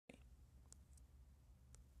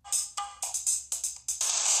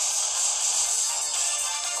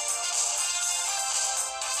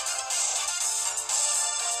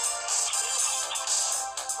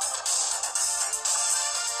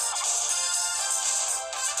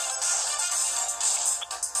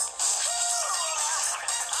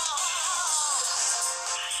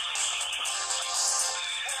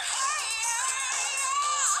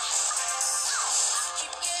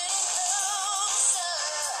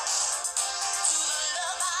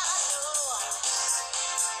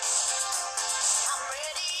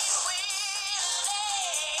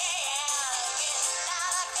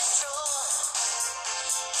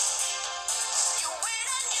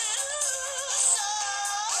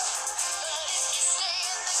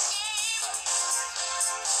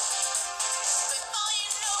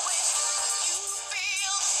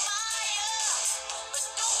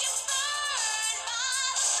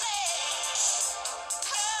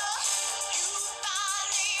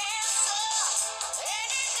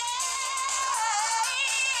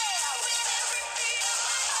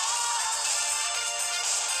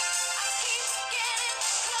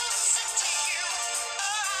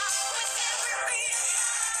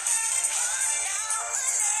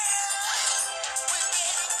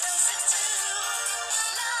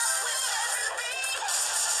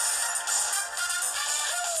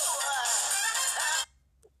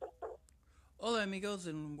amigos,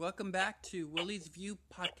 and welcome back to Willy's View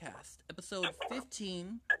Podcast, episode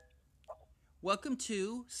 15. Welcome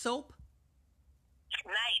to Soap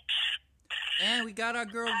Night. And we got our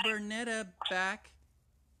girl Bernetta back.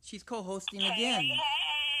 She's co-hosting again. Hey.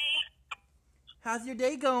 How's your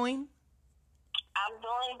day going? I'm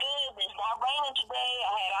doing good. It's not raining today.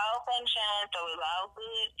 I had all sunshine, so it's all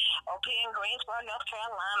good. Up here in Greensboro, North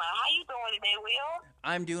Carolina. How you doing today, Will?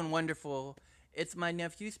 I'm doing wonderful. It's my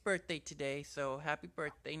nephew's birthday today, so happy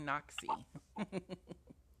birthday, Noxie. Happy birthday!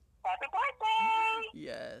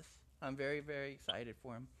 Yes, I'm very, very excited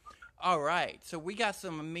for him. All right, so we got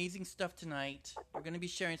some amazing stuff tonight. We're going to be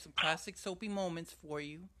sharing some classic soapy moments for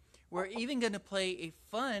you. We're even going to play a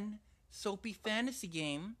fun soapy fantasy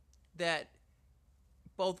game that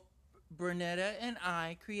both Bernetta and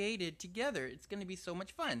I created together. It's going to be so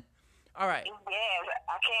much fun. All right. Yes,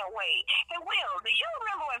 I can't wait. Hey, Will, do you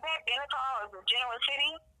remember when Pat Benatar was in General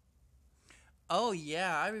City? Oh,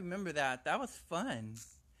 yeah, I remember that. That was fun.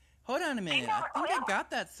 Hold on a minute. I think I got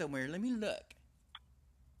that somewhere. Let me look.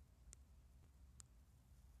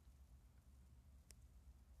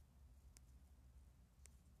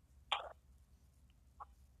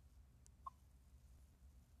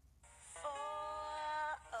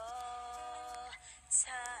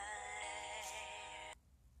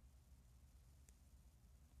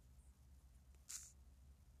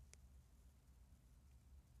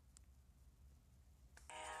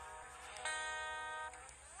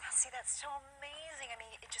 See, that's so amazing. I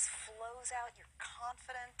mean, it just flows out. You're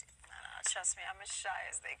confident. No, trust me, I'm as shy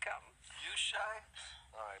as they come. You shy?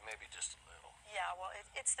 All right, maybe just a little. Yeah, well,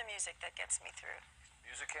 it's the music that gets me through.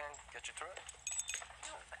 Music can get you through it?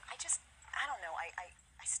 No, but I don't know. I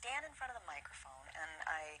stand in front of the microphone and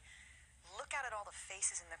I look out at all the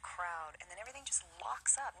faces in the crowd, and then everything just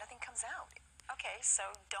locks up. Nothing comes out. Okay,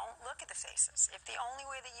 so don't look at the faces. If the only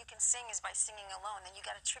way that you can sing is by singing alone, then you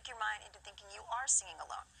got to trick your mind into thinking you are singing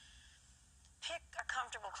alone. Pick a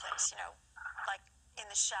comfortable place, like in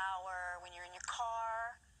the shower, when you're in your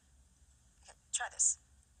car. Okay, try this.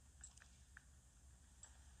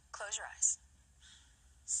 Close your eyes.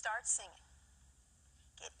 Start singing.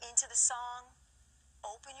 Get into the song,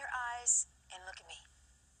 open your eyes, and look at me.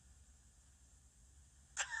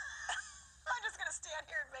 I'm just going to stand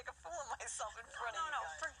here and make a fool of myself in front of you. No,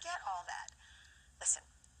 forget all that. Listen.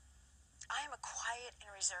 I am a quiet and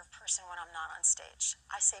reserved person when I'm not on stage.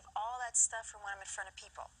 I save all that stuff for when I'm in front of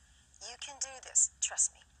people. You can do this.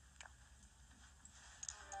 Trust me. Go.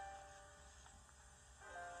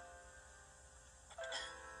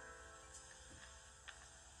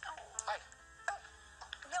 Hi. Oh,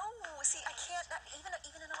 no. See, I can't. Even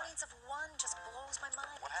an audience of one just blows my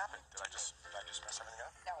mind. What happened? Did I just mess everything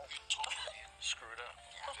up? No. Screwed up.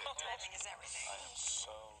 Timing is everything. I am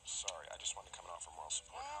so sorry. I just wanted to come out for moral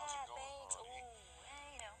support. How's it going?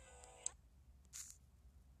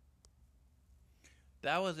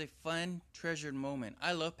 That was a fun, treasured moment.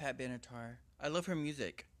 I love Pat Benatar. I love her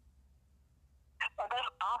music. Oh, that's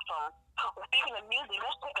awesome. Well, speaking of music,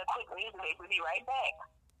 let's take a quick music break. We'll be right back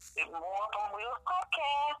with more from Will's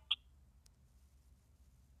podcast.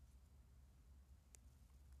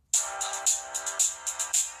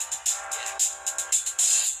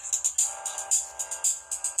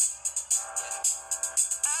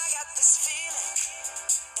 I got this feeling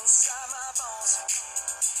inside my bones.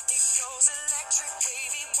 It goes electric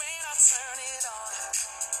wavy when I turn it on.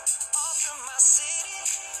 Off from my city,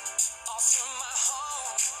 off from my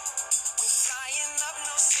home. We're flying up,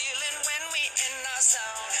 no ceiling when we in our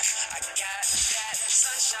zone. I got that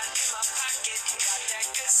sunshine in my pocket, got that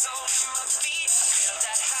good soul in my feet. I feel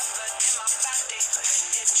that hot blood in my body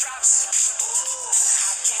when it drops. Ooh, I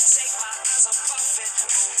can't take my eyes off it,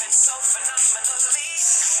 moving so phenomenally.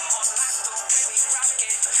 Come on, like the way we rock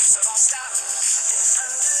it, so don't stop. And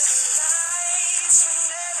under the lights,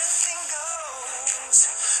 when everything goes,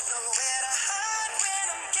 nowhere to hide when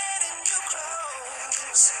I'm getting you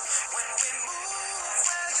close. When we move,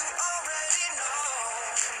 well, you already know.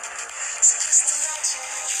 So just imagine.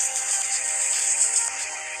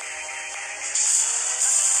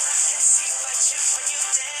 I can see but you when you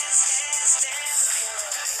dance, dance, dance.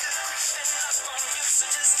 Creeping up on you, so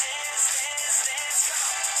just dance, dance, dance. Come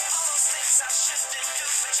on. All those things I shouldn't do,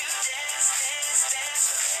 but you dance, dance, dance.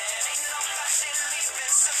 And ain't nobody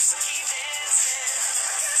leaving, so keep dancing.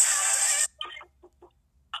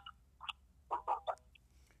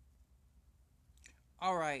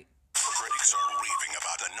 All right. Critics are raving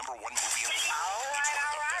about the #1 movie in the world. All It's one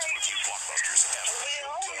of the right. best review blockbusters ever. Will,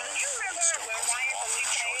 do you remember when Ryan from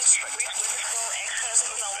UK, Reese Witherspoon, ex-husband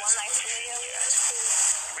was on One Night Stand?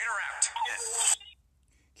 Interact.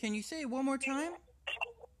 Can you say it one more time? I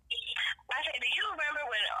said, do you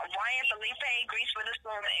Ryan Felipe, Grease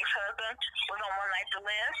Witherspoon's ex-husband, was on One Life to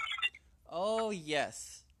Live. Oh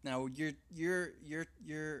yes. Now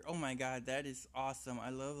you're. Oh my God, that is awesome. I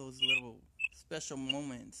love those little special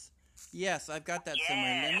moments. Yes, I've got that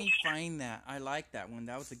somewhere. Let me find that. I like that one.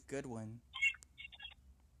 That was a good one.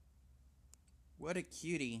 What a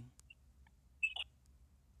cutie.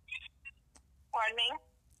 Pardon me?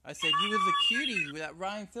 I said he was a cutie, that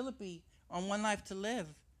Ryan Phillippe on One Life to Live.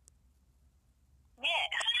 Yes.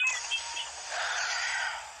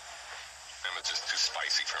 Emma's just too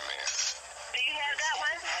spicy for me. Do you have that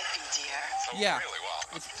one? Might be, dear. Oh, Yeah. Really?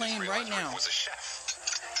 Well, It's playing right now. Was a chef.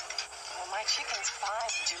 Well, my chicken's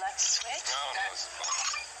fine. Would you like to switch? No.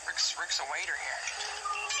 Rick's a waiter here.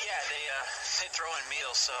 Yeah, they throw in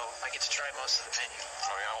meals, so I get to try most of the menu.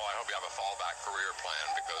 Oh, yeah, well, I hope you have a fallback career plan,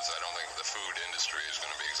 because I don't think the food industry is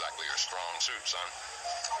going to be exactly your strong suit, son.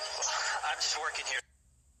 Well, I'm just working here.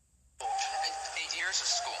 8 years of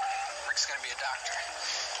school. Rick's gonna be a doctor.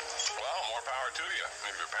 Well, more power to you,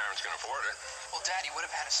 if your parents can afford it. Well, Daddy would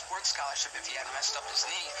have had a sports scholarship if he hadn't messed up his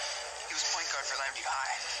knee. He was point guard for Lambie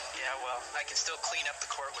High. Yeah, well, I can still clean up the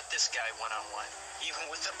court with this guy one-on-one, even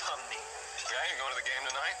with the bum knee. Yeah, you going to the game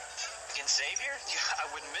tonight? Against Xavier? Yeah, I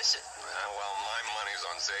wouldn't miss it. Well, my money's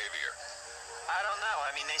on Xavier. I don't know.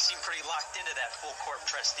 I mean, they seem pretty locked into that full court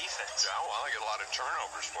press defense. Yeah, well, they get a lot of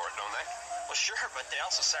turnovers for it, don't they? Well, sure, but they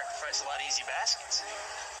also sacrifice a lot of easy baskets.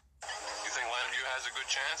 You think Lambie has a good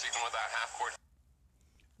chance, even with that half-court?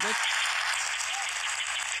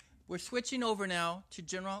 We're switching over now to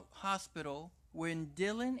General Hospital, when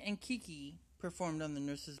Dylan and Kiki performed on the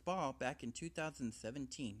Nurses' Ball back in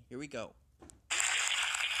 2017. Here we go.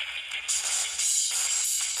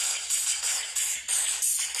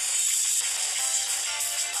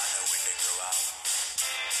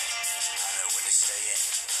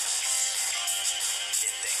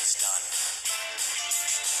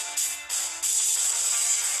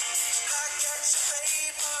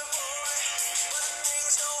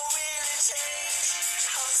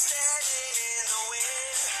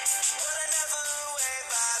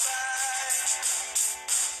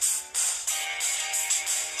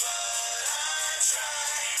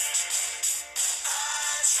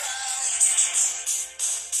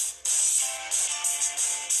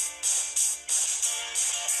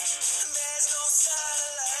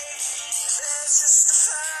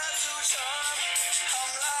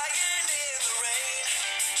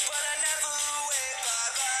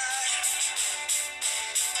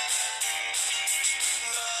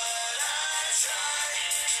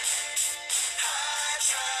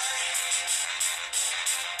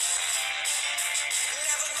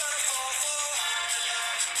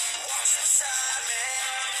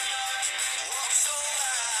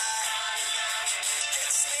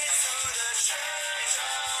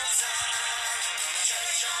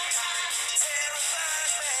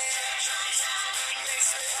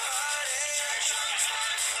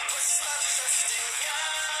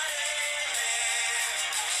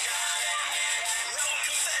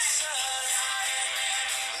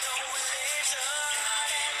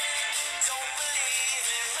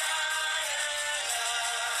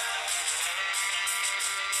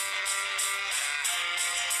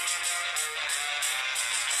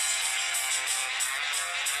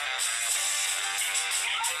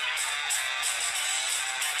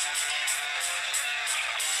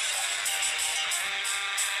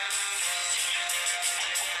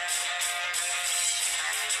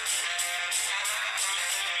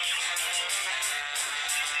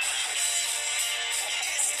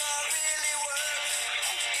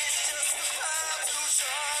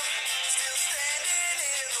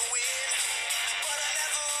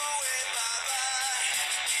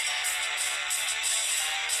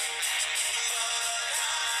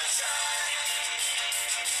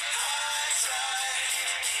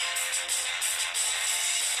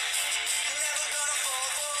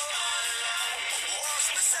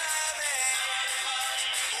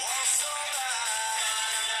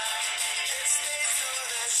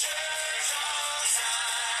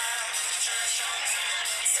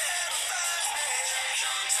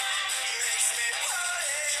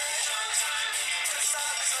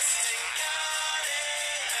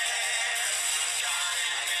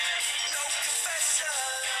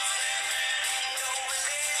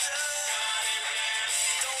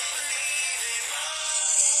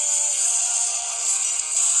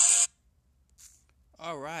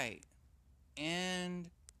 All right, and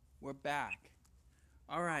we're back.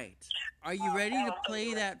 All right, are you ready to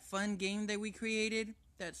play that fun game that we created?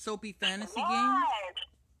 That soapy fantasy game? Yes.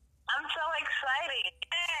 I'm so excited.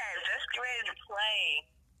 Yes, let's get ready to play.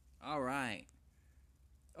 All right.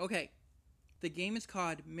 Okay, The game is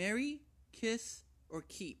called Marry, Kiss, or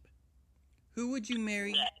Keep. Who would you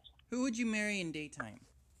marry? Yes. Who would you marry in daytime?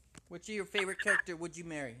 Which of your favorite character would you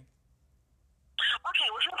marry? Okay,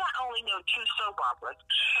 well, since I only know 2 soap operas,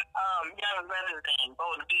 Young and Brothers and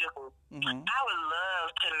Bold and Beautiful, Mm-hmm. I would love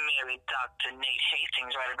to marry Dr. Nate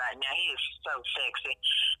Hastings right about now. He is so sexy.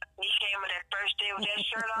 He came with that first day with that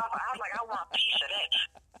shirt off. I was like, I want a piece of that.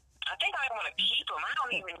 I think I want to keep him. I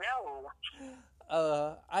don't even know.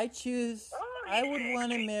 I would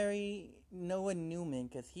want to marry Noah Newman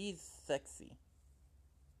because he's sexy.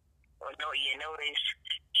 Oh, no, yeah, no, it's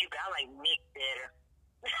cute. I like Nick better.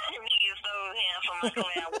 Nick is so handsome. I'm so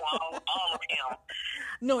glad I want all of him.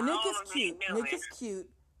 No, Nick All is of cute. Nick Nick is cute,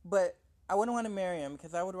 but I wouldn't want to marry him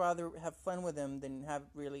because I would rather have fun with him than have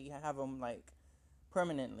him like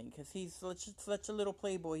permanently. Because he's such a little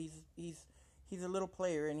playboy. He's a little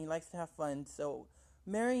player and he likes to have fun. So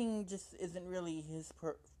marrying just isn't really his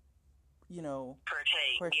Per se.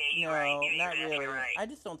 Yeah, no, you're right. You're not exactly really. right. I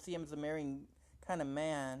just don't see him as a marrying kind of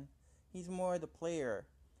man. He's more the player.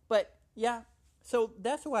 But yeah, so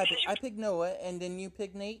that's who I picked. I picked Noah, and then you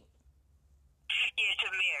picked Nate. Yeah,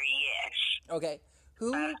 to marry, yes. Okay,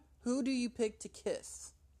 who do you pick to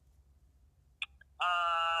kiss?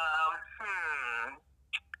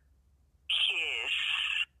 Kiss.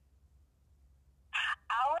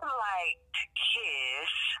 I would like to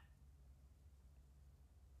kiss.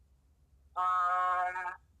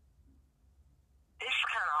 This is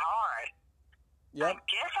kind of hard. Yep. I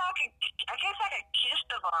guess I could kiss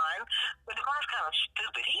Devon, but Devon's kind of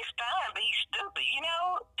stupid. He's fine, but he's stupid. You know,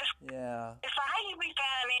 Yeah. it's like how you be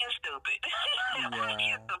fine and stupid. I Yeah.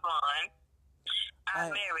 kiss Devon.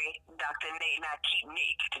 I marry Dr. Nate, and I keep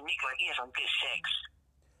Nick. Cause Nick like he has some good sex.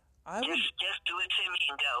 Just do it to me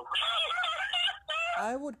and go.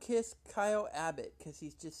 I would kiss Kyle Abbott because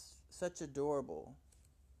he's just such adorable.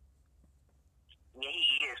 Yeah,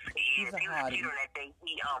 he is. He He's is. a He was hottie. cute on that day.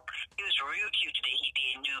 He was real cute today. He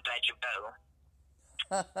did nude by Jabot.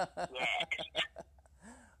 Yes.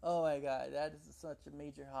 Oh my God, that is such a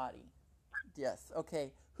major hottie. Yes.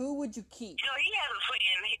 Okay. Who would you keep? You know, he has a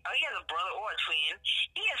twin. He has a brother or a twin.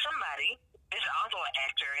 He has somebody. There's also an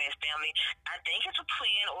actor in his family. I think it's a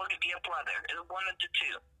twin or it could be a brother. It's one of the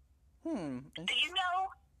two. Do you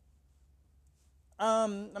know?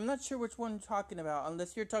 I'm not sure which one you're talking about.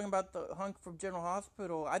 Unless you're talking about the hunk from General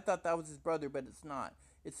Hospital. I thought that was his brother, but it's not.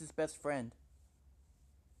 It's his best friend.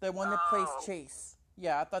 The one that plays Chase.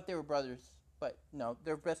 Yeah, I thought they were brothers, but no,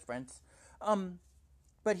 they're best friends.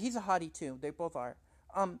 But he's a hottie too. They both are.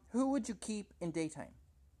 Who would you keep in daytime?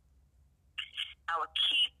 I would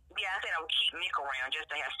keep Nick around just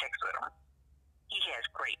to have sex with him. He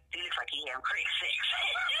looks like he has great sex.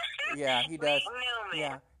 Yeah, he does. Nick Newman.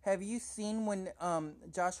 Yeah. Have you seen when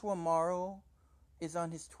Joshua Morrow is on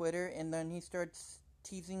his Twitter and then he starts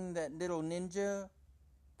teasing that little ninja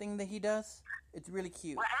thing that he does? It's really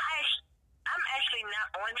cute. Well, I'm actually not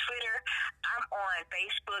on Twitter. I'm on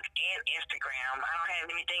Facebook and Instagram. I don't have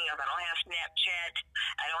anything else. I don't have Snapchat.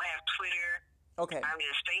 I don't have Twitter. Okay. I'm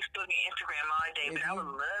just Facebook and Instagram all day. But I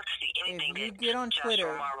would love to see anything If you that get on Joshua Twitter,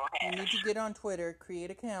 Morrow has. you need to get on Twitter, create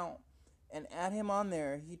an account, and add him on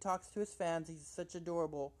there. He talks to his fans. He's such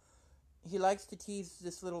adorable. He likes to tease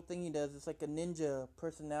this little thing he does. It's like a ninja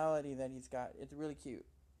personality that he's got. It's really cute.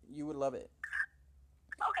 You would love it.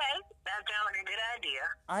 Okay, that sounds like a good idea.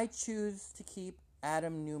 I choose to keep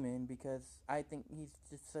Adam Newman because I think he's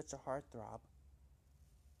just such a heartthrob.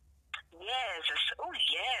 Yes. Oh,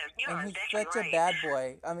 yes. You are And he's exactly such right. a bad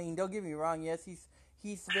boy. I mean, don't get me wrong. Yes,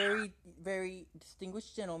 he's very, very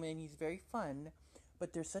distinguished gentleman. He's very fun.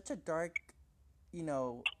 But there's such a dark,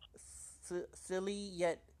 silly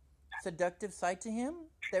yet seductive side to him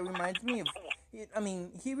that reminds me of... I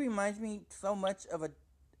mean, he reminds me so much of a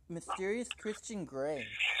mysterious Christian Grey.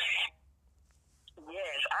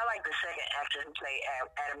 Yes, I like the second actor who played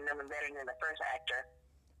Adam Newman better than the first actor.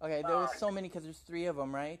 Okay, there was so many because there's 3 of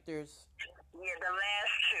them, right? There's... Yeah, the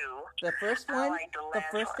last two. The first I one, like the the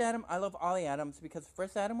last first one. Adam, I love all the Adams because the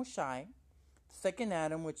first Adam was shy. The second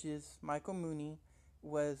Adam, which is Michael Mooney,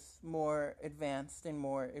 was more advanced and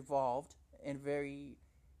more evolved and very,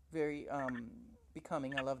 very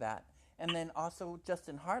becoming. I love that. And then also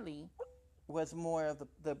Justin Hartley was more of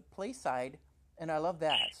the play side, and I love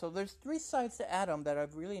that. So there's 3 sides to Adam that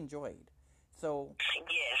I've really enjoyed. So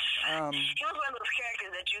Yes. He was one of those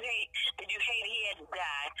characters that you hate he had to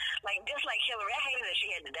die. Just like Hillary, I hated that she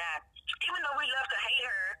had to die. Even though we love to hate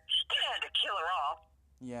her, they had to kill her off.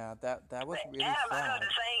 yeah, that was But really Adam, sad.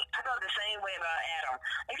 I felt the same way about Adam.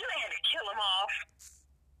 They had to kill him off.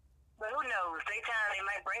 But who knows? They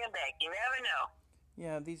might bring him back. You never know.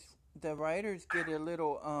 Yeah, these the writers get a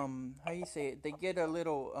little how you say it? They get a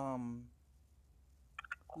little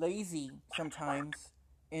lazy sometimes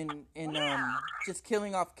in just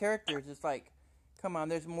killing off characters. It's like, come on,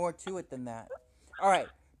 there's more to it than that. All right,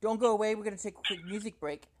 don't go away. We're gonna take a quick music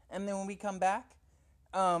break, and then when we come back,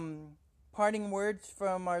 parting words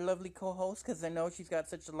from our lovely co-host, because I know she's got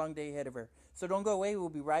such a long day ahead of her. So don't go away. We'll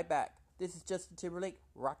be right back. This is Justin Timberlake.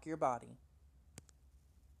 Rock your body.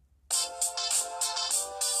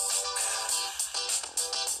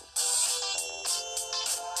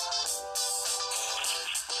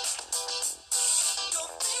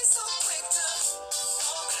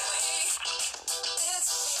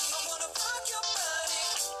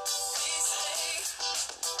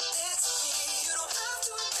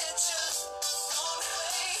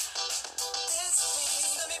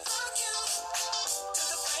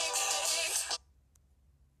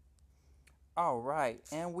 All right,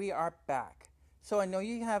 and we are back. So I know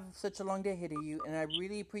you have such a long day ahead of you, and I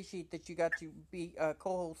really appreciate that you got to be a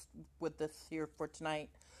co-host with us here for tonight.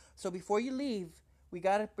 So before you leave, we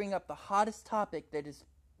got to bring up the hottest topic that is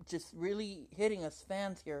just really hitting us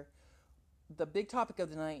fans here. The big topic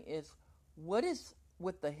of the night is, what is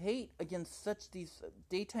with the hate against such these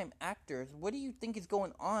daytime actors? What do you think is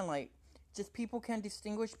going on? Like, just people can't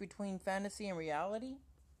distinguish between fantasy and reality?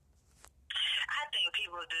 I think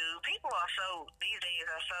people do. People are so, these days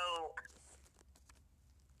are so,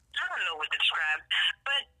 I don't know what to describe,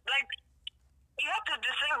 but like, you have to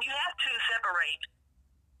separate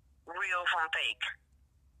real from fake.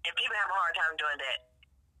 And people have a hard time doing that.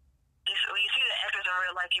 When you see the actors in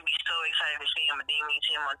real life, you be so excited to see him, but then when you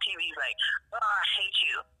see him on TV, he's like, oh, I hate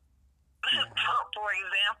you. For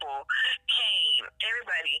example, Kane.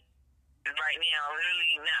 Everybody right now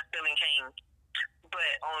really not feeling Kane.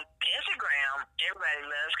 But on Instagram, everybody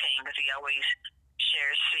loves Kane because he always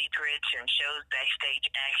shares secrets and shows backstage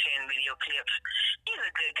action, video clips. He's a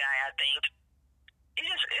good guy, I think. It's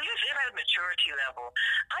just at a maturity level.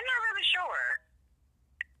 I'm not really sure.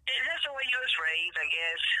 Is that the way you was raised, I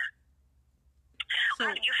guess? So,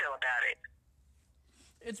 how do you feel about it?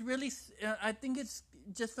 It's really, I think it's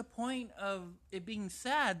just the point of it being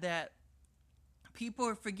sad that people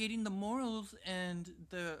are forgetting the morals and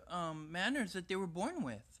the manners that they were born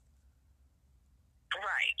with.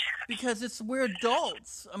 Right. Because we're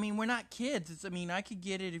adults. I mean, we're not kids. I could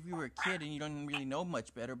get it if you were a kid and you don't really know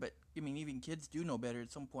much better, but, even kids do know better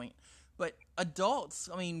at some point. But adults,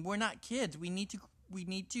 we're not kids. We need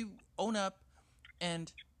to own up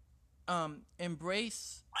and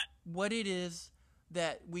embrace what it is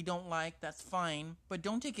that we don't like. That's fine. But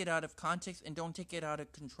don't take it out of context and don't take it out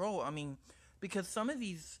of control. Because some of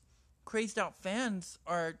these crazed out fans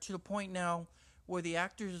are to the point now where the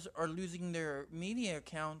actors are losing their media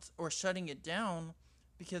accounts or shutting it down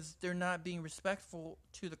because they're not being respectful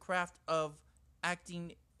to the craft of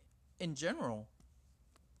acting in general.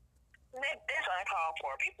 That's uncalled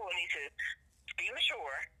for. People need to be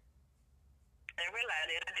mature and realize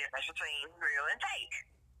there's a difference between real and fake.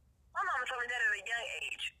 My mama told me that at a young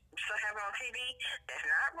age. So having on TV, that's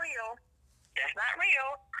not real. That's not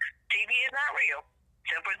real. TV is not real.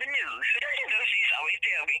 Except for the news. She's always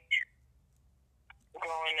tell me.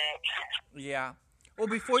 Growing up. Yeah. Well,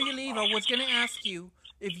 before you leave, I was going to ask you,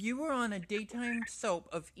 if you were on a daytime soap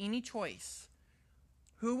of any choice,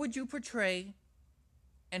 who would you portray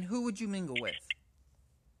and who would you mingle with?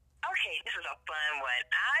 Okay, this is a fun one.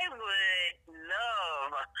 I would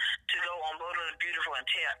love to go on Bold and the Beautiful and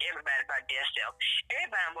tell everybody about their self.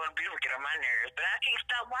 Everybody on Bold and Beautiful get on my nerves, but I can't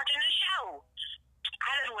stop watching the show.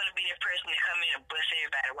 I just want to be that person to come in and bust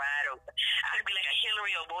everybody wide open. I could be like a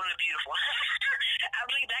Hillary or Bold and the Beautiful. I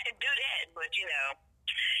believe I could do that, but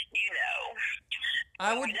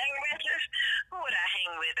I would. Young wrestlers? Who would I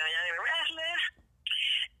hang with? Young wrestlers?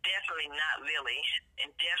 Definitely not Willy, and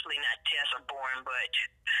definitely not Tessa Bourne, but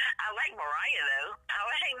I like Mariah, though. I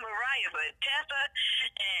would hang Mariah, but Tessa,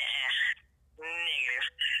 negative.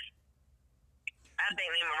 I think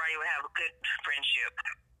me and Mariah would have a good friendship.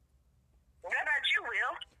 What about you,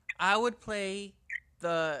 Will? I would play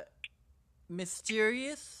the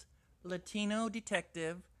mysterious Latino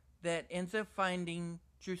detective that ends up finding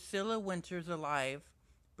Drusilla Winters alive,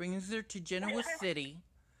 brings her to Genoa City,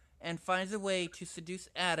 and finds a way to seduce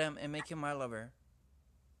Adam and make him my lover.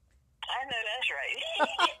 I know that's right.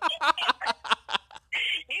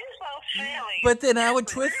 You're so silly. But then I would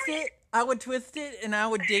twist it, and I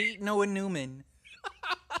would date Noah Newman. Well,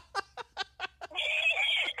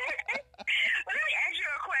 let me ask you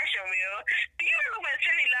a question, Will. Do you remember when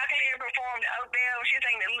Cindy Locklear performed Oakdale? She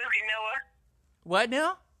sang to Luke and Noah. What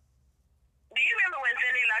now? Do you remember when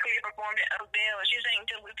Cindy Locklear performed at Oakdale and she sang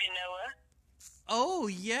to Luke and Noah? Oh,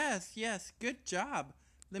 yes, yes. Good job.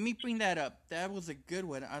 Let me bring that up. That was a good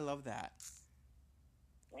one. I love that.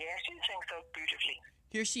 Yeah, she sings so beautifully.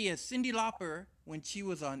 Here she is, Cyndi Lauper, when she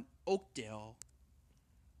was on Oakdale.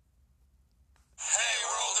 Hey,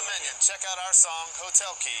 World Dominion, check out our song,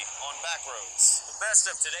 Hotel Key, on Backroads. The best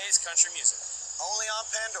of today's country music. Only on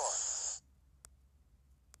Pandora.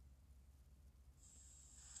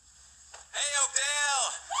 Hey, Oakdale!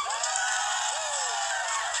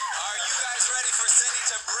 Are you guys ready for Cyndi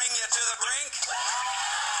to bring you to the brink?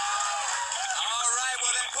 All right,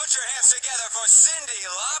 well then put your hands together for Cyndi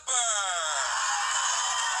Lauper.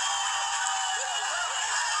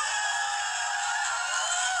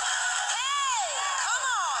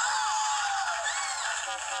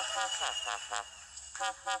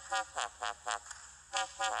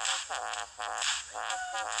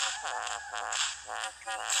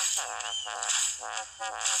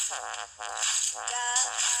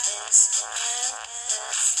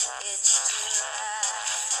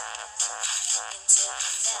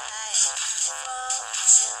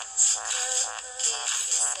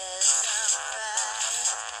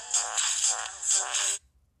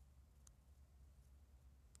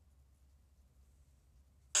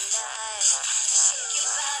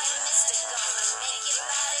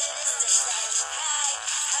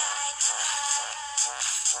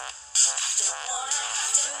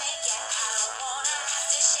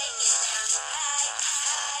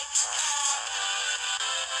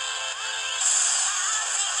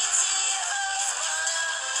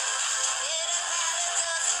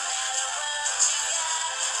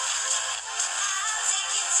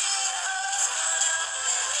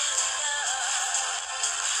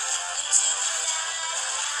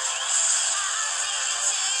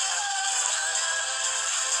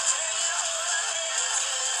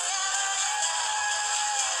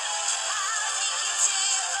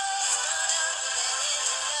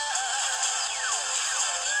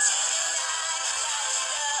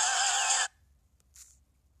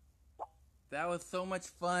 That was so much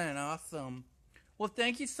fun and awesome. Well,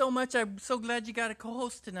 thank you so much. I'm so glad you got a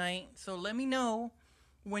co-host tonight. So let me know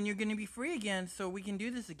when you're going to be free again so we can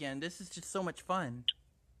do this again. This is just so much fun.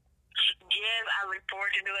 Yes, I look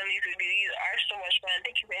forward to doing these. These are so much fun.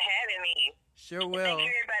 Thank you for having me. Sure will. Thank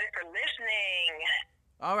you, everybody, for listening.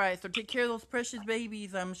 All right, so take care of those precious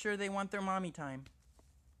babies. I'm sure they want their mommy time.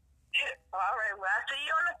 All right, well, I'll see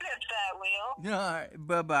you on the flip side, Will. All right,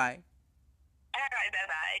 bye-bye. All right,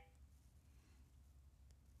 bye-bye.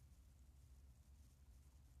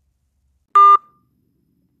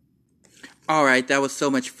 All right, that was so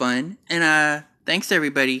much fun. And thanks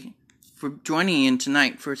everybody for joining in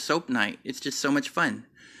tonight for Soap Night. It's just so much fun.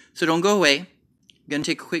 So don't go away. I'm going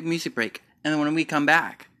to take a quick music break. And then when we come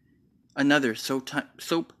back, another Soap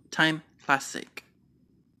Time classic.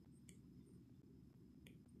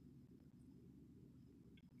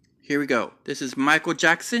 Here we go. This is Michael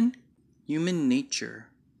Jackson, Human Nature.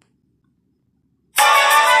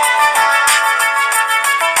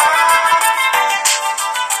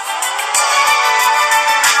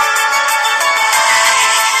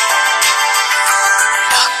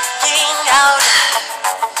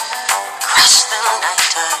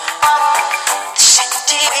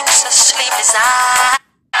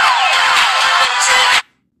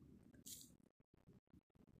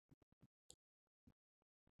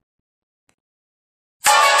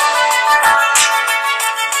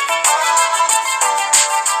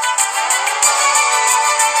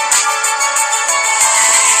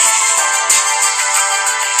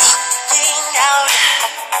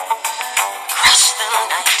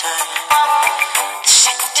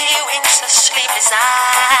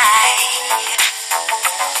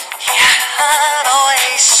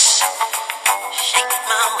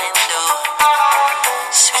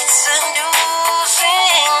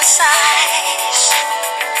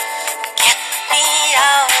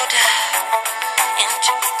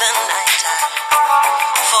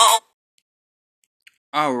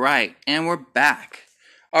 All right, and we're back.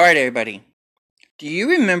 All right, everybody. Do you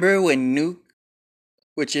remember when Nuke,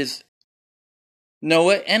 which is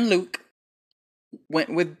Noah and Luke,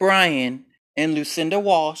 went with Brian and Lucinda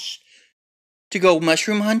Walsh to go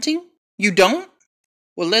mushroom hunting? You don't?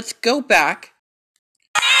 Well, let's go back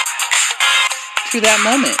to that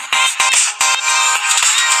moment.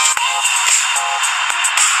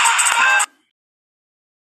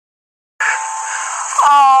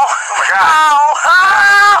 Oh my God.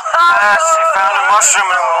 Yes, you found a mushroom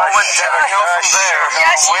and went downhill from there.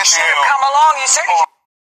 Yes, you should have come along. You certainly.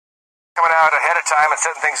 coming out ahead of time and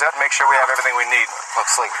setting things up, make sure we have everything we need.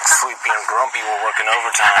 Looks like Sleepy and Grumpy were working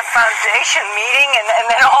overtime. A foundation meeting and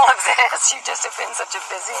then all of this. You just have been such a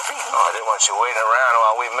busy bee. Oh, I didn't want you waiting around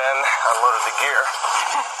while we men unloaded the gear.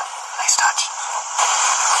 Nice touch.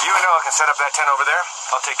 You and Noah can set up that tent over there.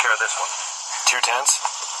 I'll take care of this one. 2 tents?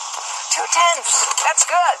 2 tents. That's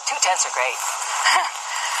good. 2 tents are great.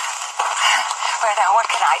 Well, now, what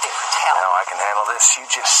can I do? Tell. No, I can handle this. You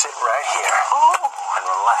just sit right here. Oh. And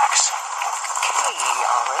relax. Okay,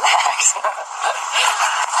 I'll relax.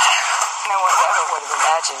 No one ever would have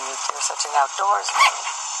imagined you're such an outdoorsman.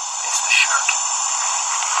 It's the shirt.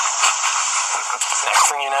 Next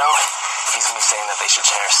thing you know, he's going to be saying that they should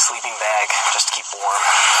share a sleeping bag just to keep warm.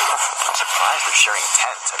 I'm surprised they're sharing a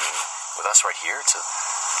tent. I mean, with us right here, it's a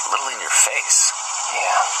little in your face.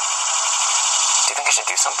 Yeah. Do you think I should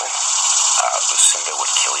do something? Lucinda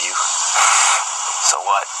would kill you. So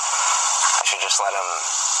what? I should just let him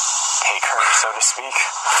take her, so to speak?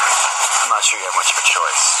 I'm not sure you have much of a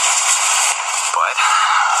choice. But,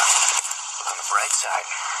 on the bright side,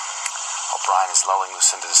 while Brian is lulling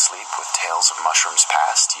Lucinda to sleep with tales of mushrooms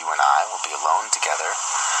past, you and I will be alone together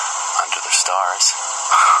under the stars.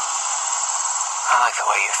 I like the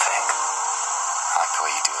way you think. I like the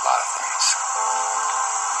way you do a lot of things.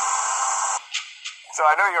 So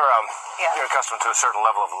I know you're accustomed to a certain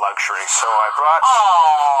level of luxury, so I brought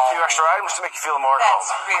a few extra items to make you feel more at home.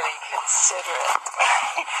 That's really considerate.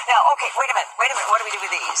 Now, okay, wait a minute. What do we do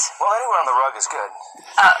with these? Well, anywhere on the rug is good.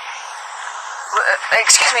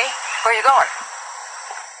 Excuse me, where are you going?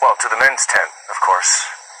 Well, to the men's tent, of course.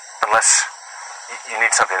 Unless you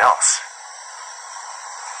need something else.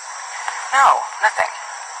 No, nothing.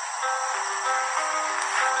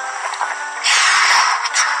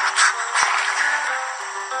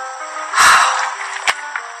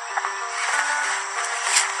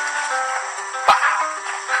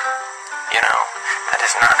 You know, that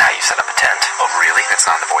is not how you set up a tent. Oh, really? That's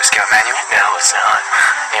not in the Boy Scout manual? No, it's not.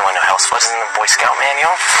 Anyone know else was in the Boy Scout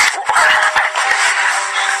manual?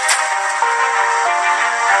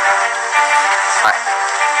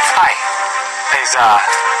 Hi. Is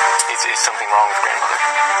something wrong with grandmother?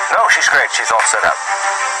 No, she's great. She's all set up.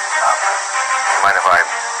 Mind if I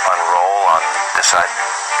unroll on this side?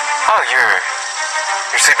 Oh, you're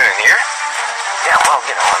sleeping in here? Yeah, well,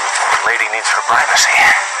 you know, a lady needs her privacy.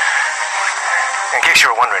 In case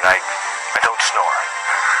you were wondering, I don't snore.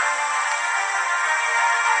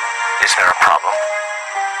 Is there a problem?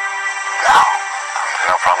 No.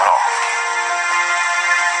 No problem at all.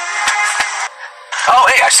 Oh,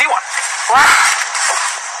 hey, I see one. What?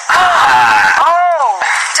 Oh,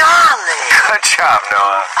 darling. Good job,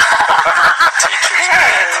 Noah.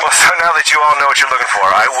 Well, so now that you all know what you're looking for,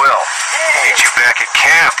 I will. Meet you back at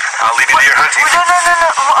camp. I'll leave you to your hunting. No.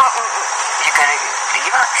 You gonna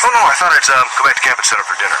leave us? Oh, no, I thought I'd go back to camp and set up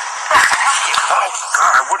for dinner. Oh,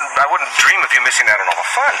 God, I wouldn't dream of you missing out on all the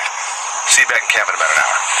fun. See you back in camp in about an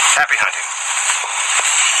hour. Happy hunting.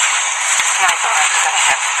 I thought I was gonna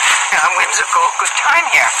have a whimsical good time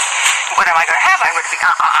here. What am I gonna have? I'm gonna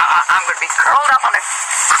be curled up on a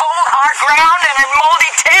cold, hard ground in a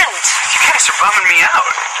moldy tent. You guys are bumming me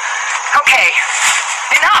out. Okay,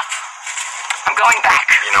 enough. I'm going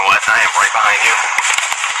back. You know what? I am right behind you.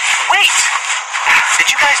 Wait!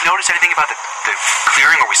 Did you guys notice anything about the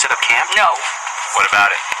clearing where we set up camp? No. What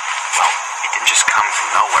about it? Well, it didn't just come from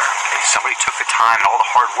nowhere. Okay? Somebody took the time and all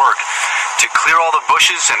the hard work to clear all the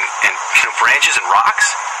bushes and branches and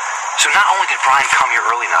rocks. So not only did Brian come here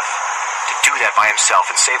early enough to do that by himself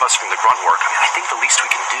and save us from the grunt work, I mean, I think the least we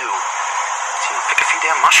can do is pick a few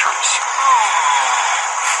damn mushrooms. Oh,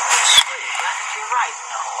 sweet. I think you're right,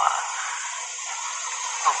 Noah.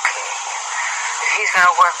 Okay. If he's going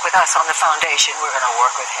to work with us on the foundation, we're going to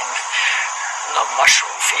work with him in the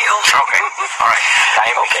mushroom field. Okay. All right.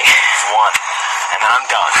 Okay. One. And then I'm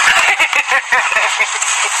done.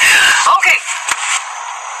 Okay.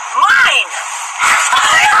 Mine!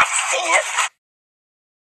 I see it.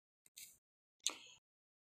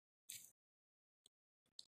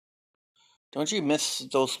 Don't you miss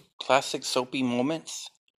those classic soapy moments?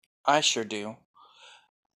 I sure do.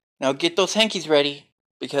 Now get those hankies ready,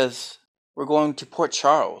 because we're going to Port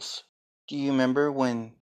Charles. Do you remember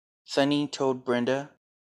when Sunny told Brenda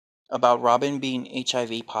about Robin being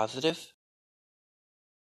HIV positive?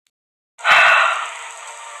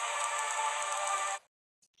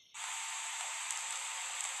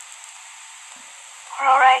 We're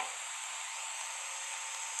all right.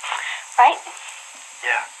 Right?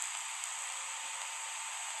 Yeah.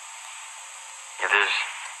 If there's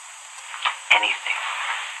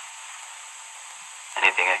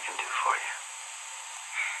anything I can do for you.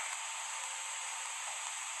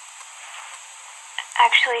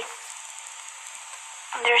 Actually,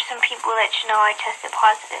 there's some people that you know I tested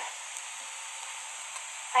positive.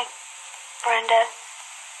 Like Brenda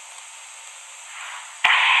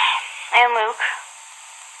and Luke.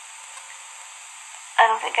 I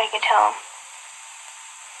don't think I could tell them.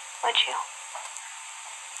 Would you?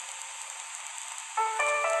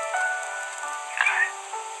 Okay.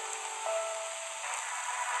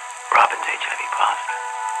 Robin's HIV positive.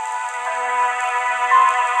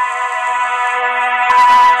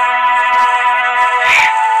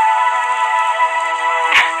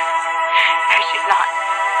 No, she's not.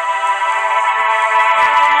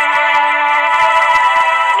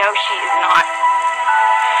 No, she is not.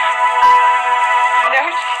 No,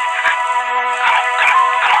 she's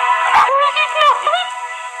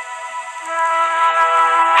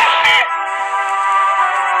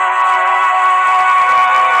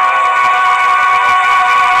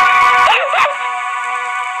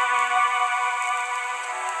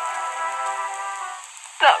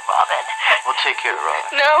not Robin. We'll take care of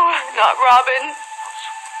Robin. No, not Robin.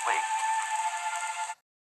 Wait.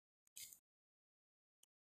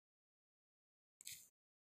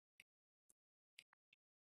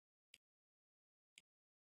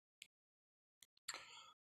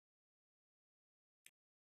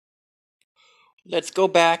 Let's go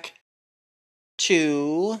back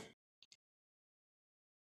to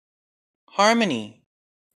Harmony,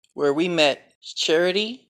 where we met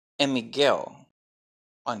Charity and Miguel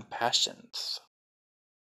on Passions.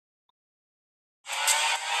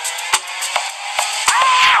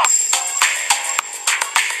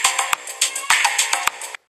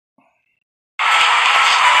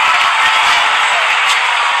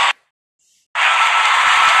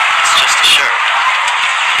 It's just a shirt.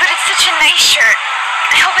 But it's such a nice shirt.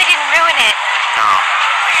 I hope I didn't ruin it. No.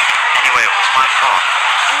 Anyway, it was my fault.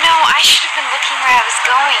 No, I should have been looking where I was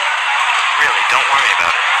going. Really, don't worry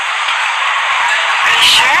about it. Are you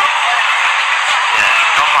sure? Yeah,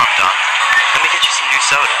 no harm done. Let me get you some new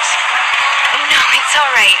sodas. No, it's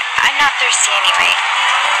alright. I'm not thirsty anyway.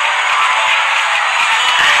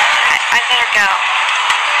 I better go.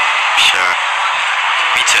 Sure.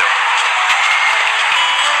 Me too.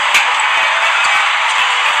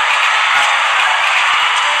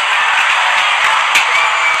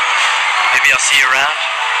 Maybe I'll see you around?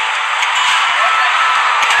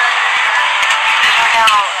 I don't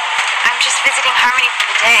know. I'm just visiting Harmony for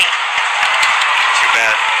the day. Too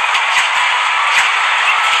bad.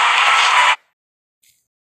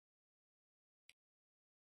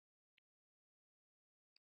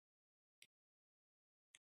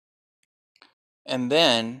 And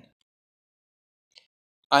then,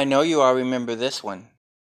 I know you all remember this one.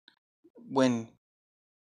 When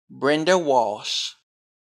Brenda Walsh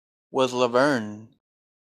was Laverne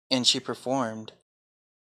and she performed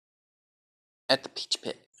at the Peach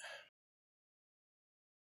Pit.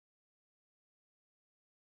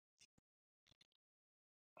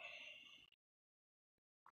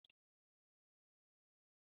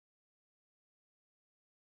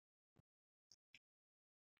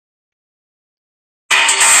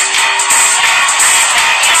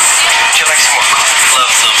 Would you like some more coffee?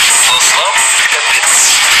 Love some. A little slow?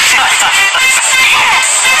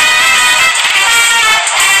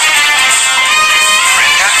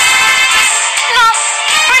 Brenda? No,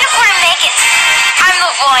 Brenda couldn't make it. I'm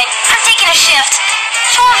Lavoine. I'm taking a shift.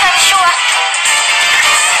 Sure, I'm sure.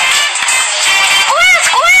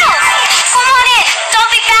 Squirrel! Come on in.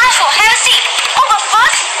 Don't be bashful. Have a seat. Oh, but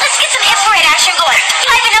first, let's get some hip parade action going.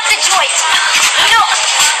 Liven up the joint. You know,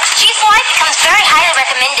 Chief White becomes very highly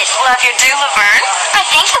recommended. Well, if you're due, Laverne. I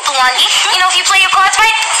thank you, Blondie. You know, if you play your cards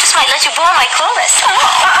right, just might let you borrow my coolest.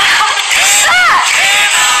 Sir!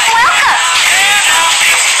 Welcome!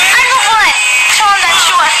 I'm Laverne. So I'm not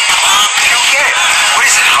sure. I don't get it. What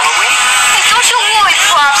is it, Halloween? Hey, don't you worry,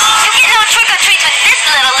 Pops. You get no trick-or-treats with this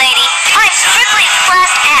little lady. I'm strictly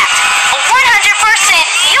class act. A 100%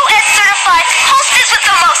 U.S. certified hostess with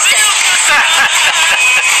the mostest.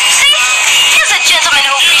 See? Here's a gentleman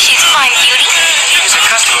who appreciates fine beauty. He's a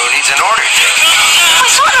customer who needs an order taken. Why,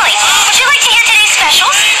 certainly. Would you like to hear today's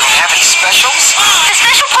specials? Don't have any specials? The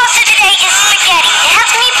special pasta today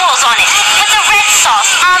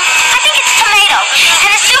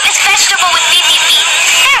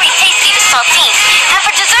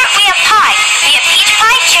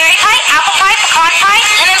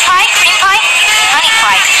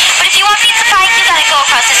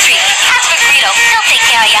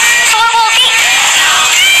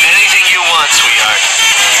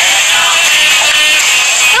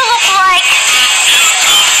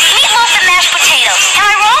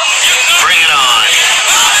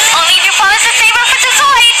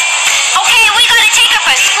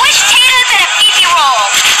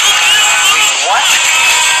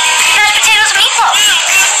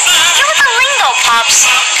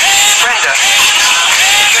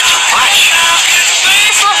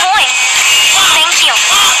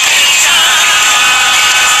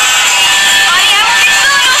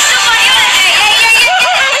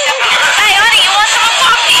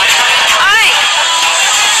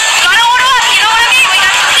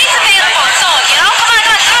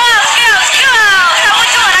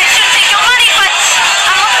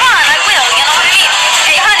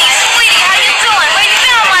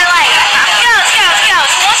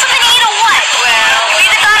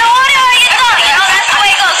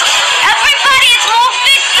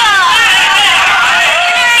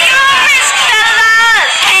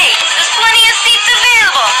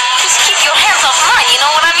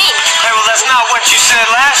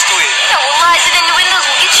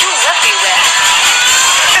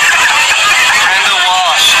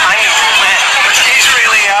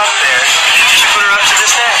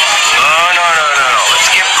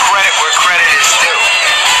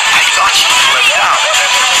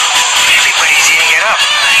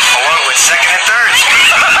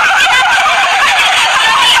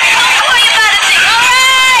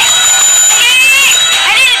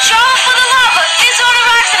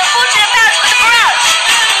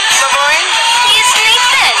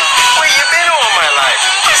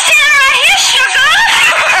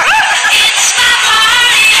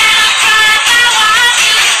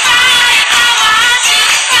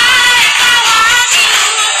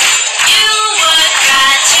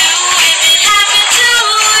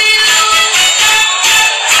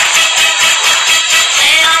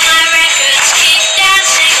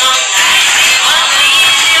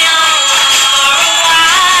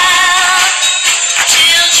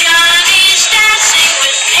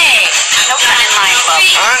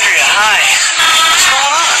Victoria, hi. What's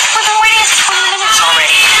going on? We've been waiting 20 minutes. Tell me,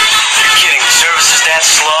 you're kidding. The service is that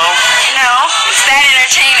slow? No, it's that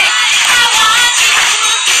entertaining.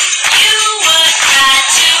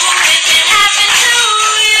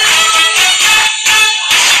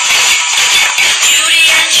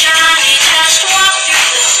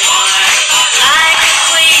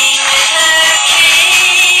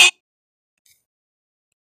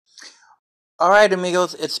 Alright,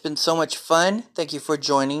 amigos, it's been so much fun. Thank you for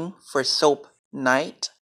joining for Soap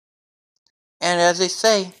Night. And as they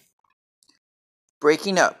say,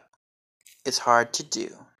 breaking up is hard to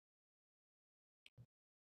do.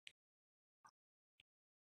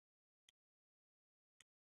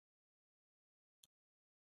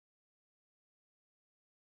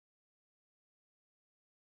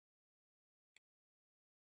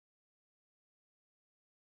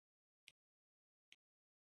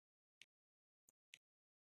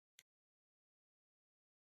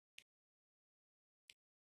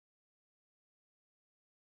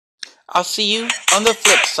 I'll see you on the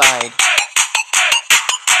flip side.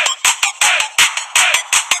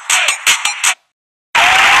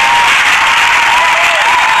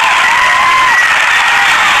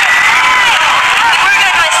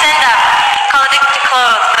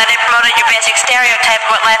 Stereotype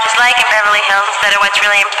of what life is like in Beverly Hills instead of what's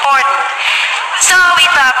really important. So we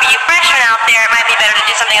thought for you freshmen out there, it might be better to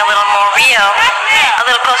do something a little more real, a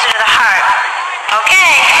little closer to the heart.